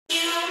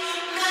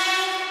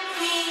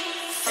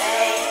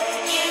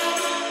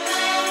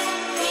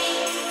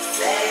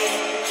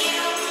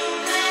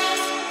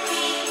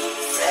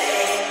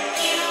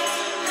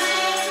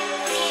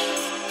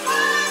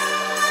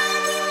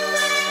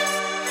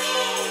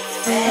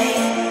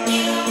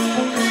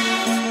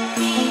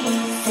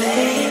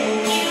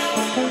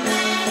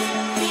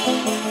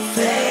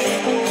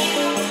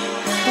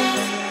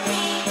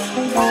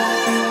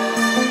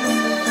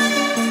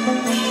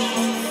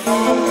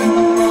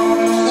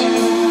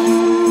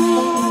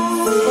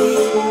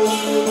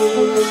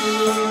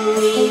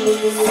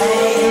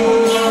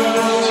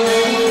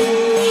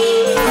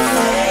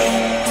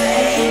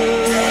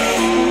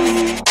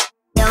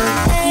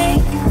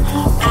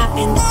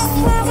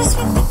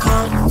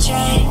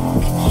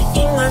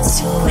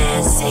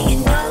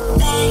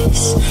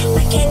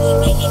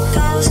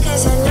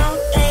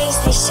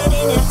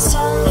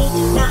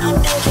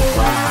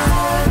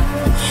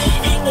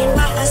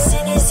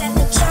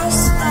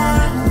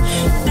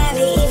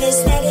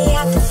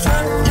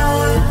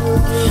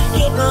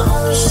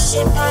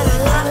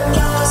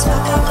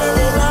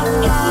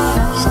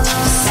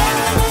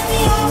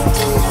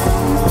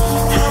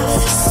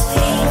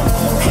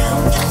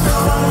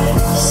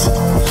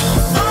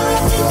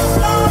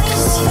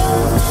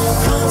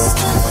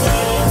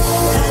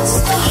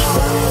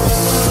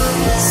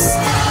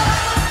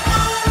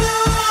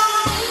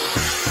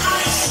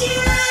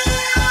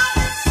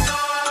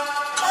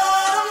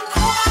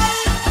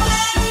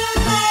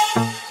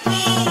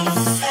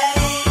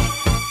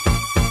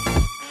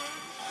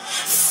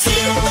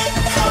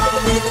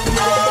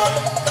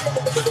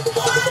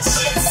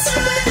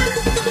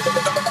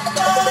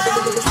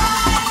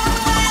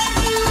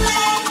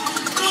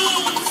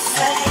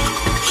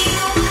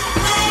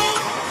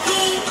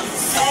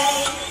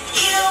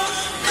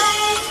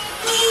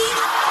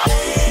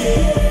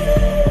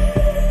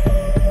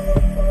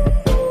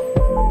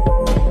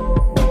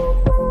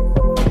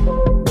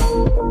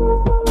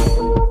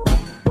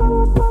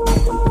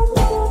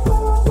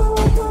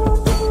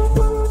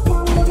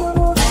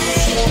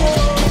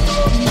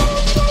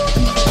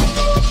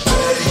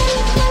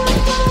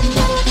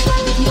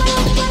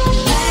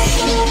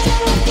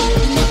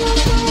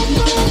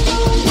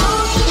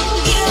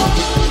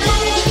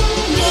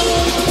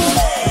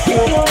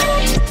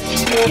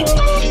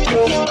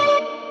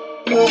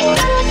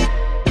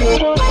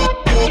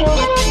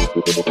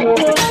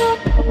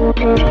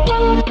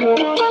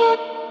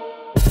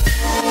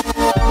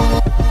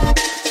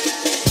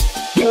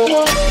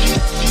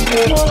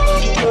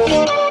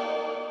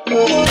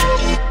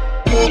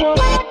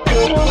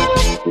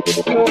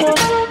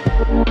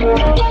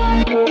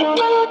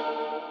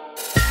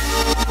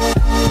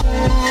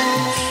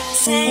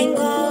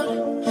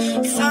Tangled,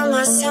 found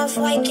myself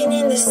waking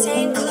in the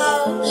same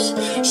clothes,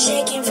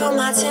 shaking from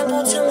my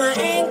temple to my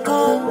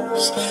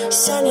ankles.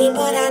 Sunny,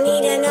 but I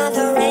need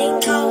another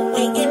raincoat.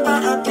 Waiting by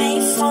a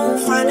payphone,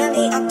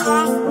 finally I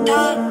coughed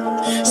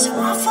up some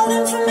awful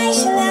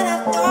information that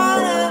I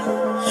thought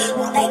of.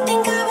 Well, they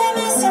think I've been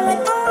messing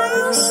with the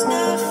wrong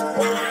stuff.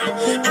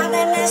 Nah, I've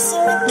been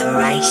messing with the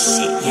right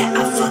shit. Yeah,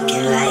 I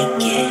fucking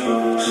like it.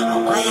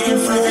 I'm waiting